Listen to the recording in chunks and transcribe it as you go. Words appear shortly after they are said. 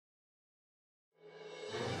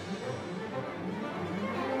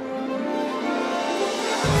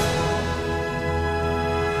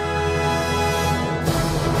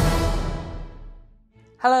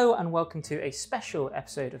Hello and welcome to a special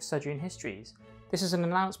episode of Sudrian Histories. This is an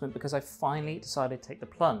announcement because I finally decided to take the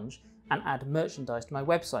plunge and add merchandise to my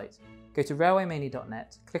website. Go to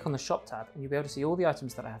railwaymania.net, click on the shop tab and you'll be able to see all the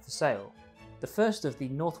items that I have for sale. The first of the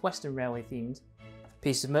North Western Railway themed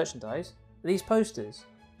pieces of merchandise are these posters.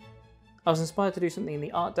 I was inspired to do something in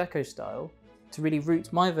the Art Deco style to really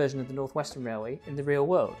root my version of the North Western Railway in the real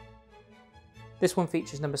world. This one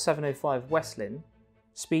features number 705 West Lynn,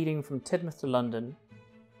 speeding from Tidmouth to London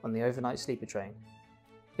on the overnight sleeper train.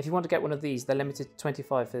 If you want to get one of these, they're limited to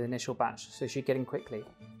 25 for the initial batch, so you should get in quickly.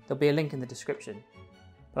 There'll be a link in the description.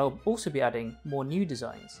 But I'll also be adding more new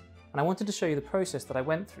designs, and I wanted to show you the process that I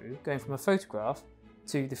went through going from a photograph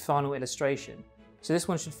to the final illustration. So this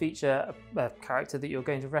one should feature a character that you're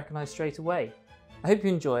going to recognise straight away. I hope you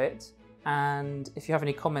enjoy it, and if you have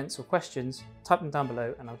any comments or questions, type them down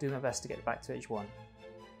below and I'll do my best to get back to each one.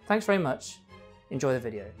 Thanks very much, enjoy the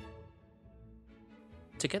video.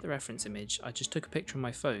 To get the reference image, I just took a picture on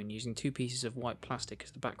my phone using two pieces of white plastic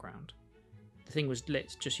as the background. The thing was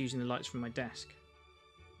lit just using the lights from my desk.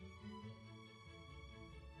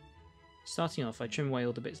 Starting off, I trim away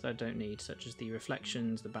all the bits that I don't need, such as the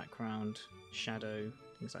reflections, the background, shadow,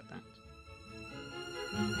 things like that.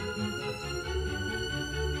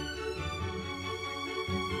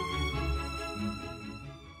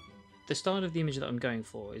 The style of the image that I'm going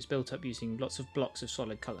for is built up using lots of blocks of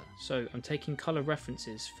solid colour, so I'm taking colour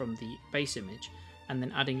references from the base image and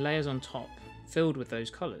then adding layers on top filled with those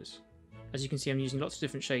colours. As you can see, I'm using lots of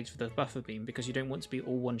different shades for the buffer beam because you don't want to be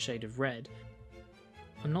all one shade of red.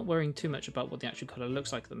 I'm not worrying too much about what the actual colour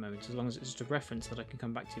looks like at the moment, as long as it's just a reference that I can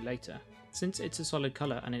come back to later. Since it's a solid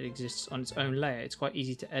colour and it exists on its own layer, it's quite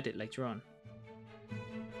easy to edit later on.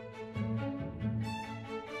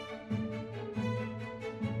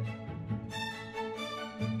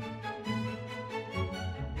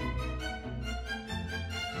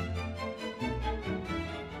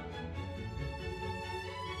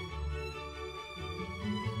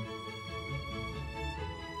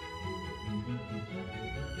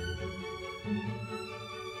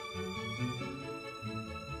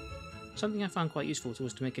 Something I found quite useful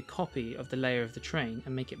was to make a copy of the layer of the train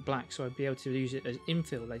and make it black so I'd be able to use it as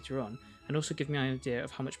infill later on, and also give me an idea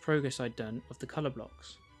of how much progress I'd done of the colour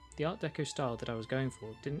blocks. The Art Deco style that I was going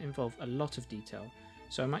for didn't involve a lot of detail,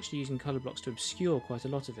 so I'm actually using colour blocks to obscure quite a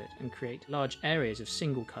lot of it and create large areas of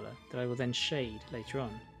single colour that I will then shade later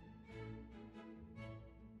on.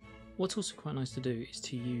 What's also quite nice to do is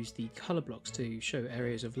to use the colour blocks to show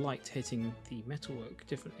areas of light hitting the metalwork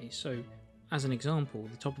differently. So, as an example,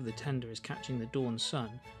 the top of the tender is catching the dawn sun,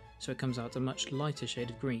 so it comes out a much lighter shade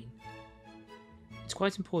of green. It's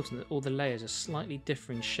quite important that all the layers are slightly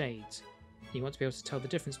differing shades. You want to be able to tell the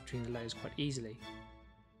difference between the layers quite easily.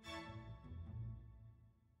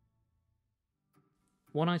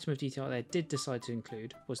 One item of detail that I did decide to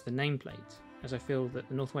include was the nameplate, as I feel that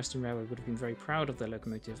the North Western Railway would have been very proud of their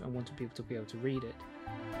locomotive and wanted people to be able to read it.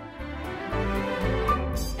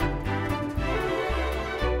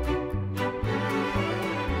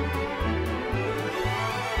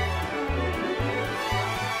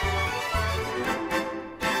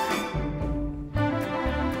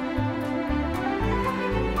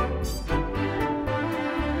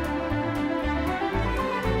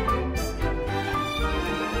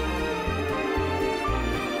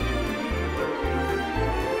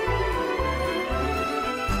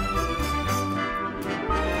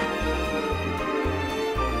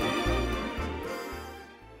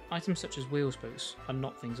 Items such as wheel spokes are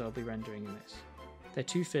not things I'll be rendering in this. They're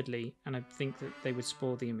too fiddly and I think that they would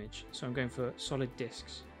spoil the image, so I'm going for solid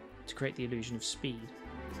discs to create the illusion of speed.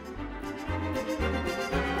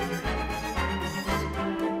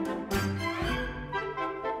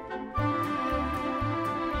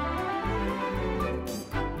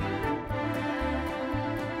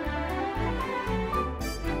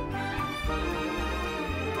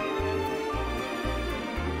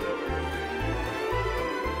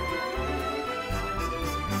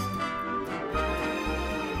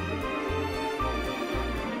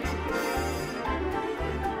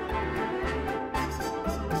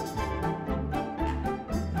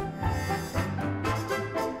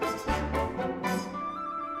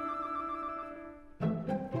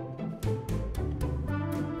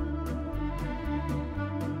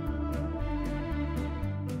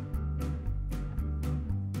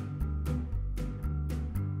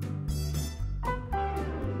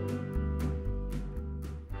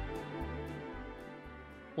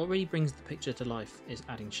 What really brings the picture to life is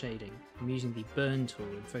adding shading. I'm using the burn tool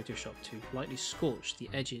in Photoshop to lightly scorch the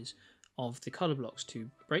edges of the colour blocks to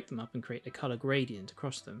break them up and create a colour gradient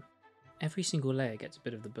across them. Every single layer gets a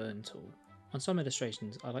bit of the burn tool, On some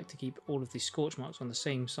illustrations, I like to keep all of the scorch marks on the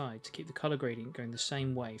same side to keep the colour gradient going the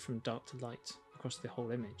same way from dark to light across the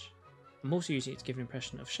whole image. I'm also using it to give an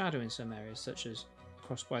impression of shadow in some areas, such as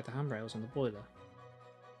across by the handrails on the boiler.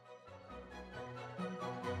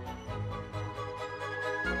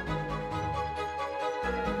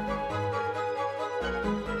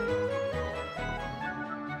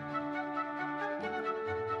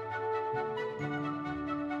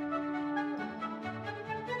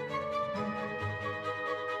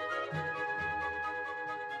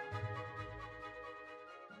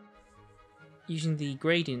 Using the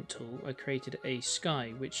gradient tool, I created a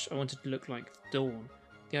sky which I wanted to look like dawn.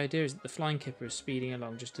 The idea is that the flying kipper is speeding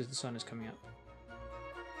along just as the sun is coming up.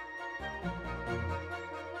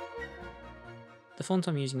 The font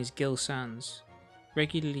I'm using is Gill Sans,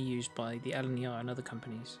 regularly used by the NWR and other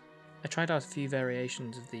companies. I tried out a few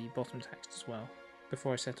variations of the bottom text as well,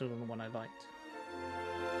 before I settled on the one I liked.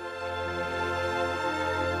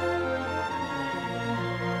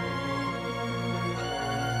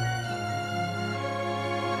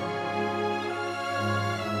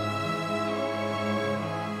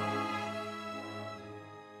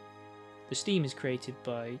 The steam is created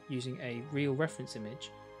by using a real reference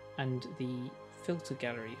image and the filter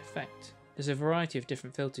gallery effect. There's a variety of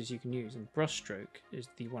different filters you can use, and brushstroke is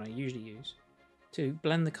the one I usually use, to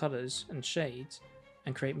blend the colours and shades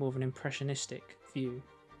and create more of an impressionistic view.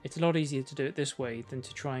 It's a lot easier to do it this way than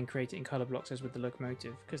to try and create it in colour blocks as with the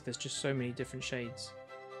locomotive, because there's just so many different shades.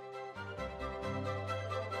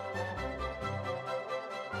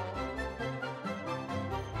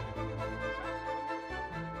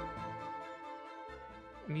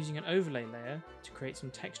 I'm using an overlay layer to create some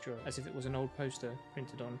texture as if it was an old poster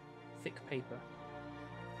printed on thick paper.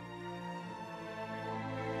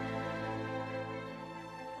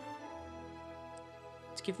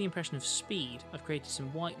 To give the impression of speed, I've created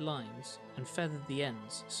some white lines and feathered the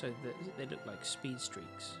ends so that they look like speed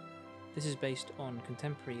streaks. This is based on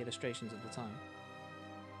contemporary illustrations of the time.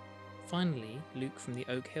 Finally, Luke from the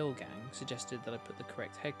Oak Hill gang suggested that I put the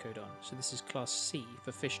correct head code on, so this is Class C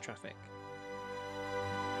for fish traffic.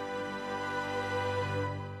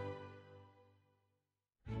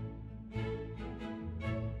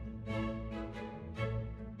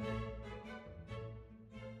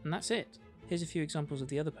 And that's it. Here's a few examples of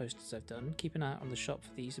the other posters I've done. Keep an eye out on the shop for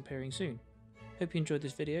these appearing soon. Hope you enjoyed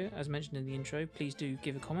this video. As mentioned in the intro, please do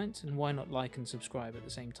give a comment, and why not like and subscribe at the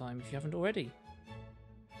same time if you haven't already.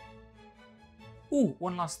 Ooh,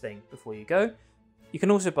 one last thing before you go. You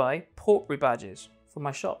can also buy Portbury badges from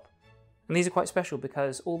my shop. And these are quite special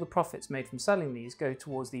because all the profits made from selling these go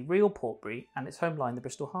towards the real Portbury and its home line, the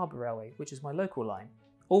Bristol Harbour Railway, which is my local line.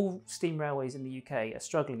 All steam railways in the UK are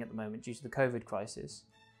struggling at the moment due to the COVID crisis,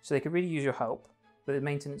 so they could really use your help with the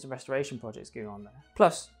maintenance and restoration projects going on there.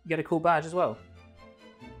 Plus, you get a cool badge as well.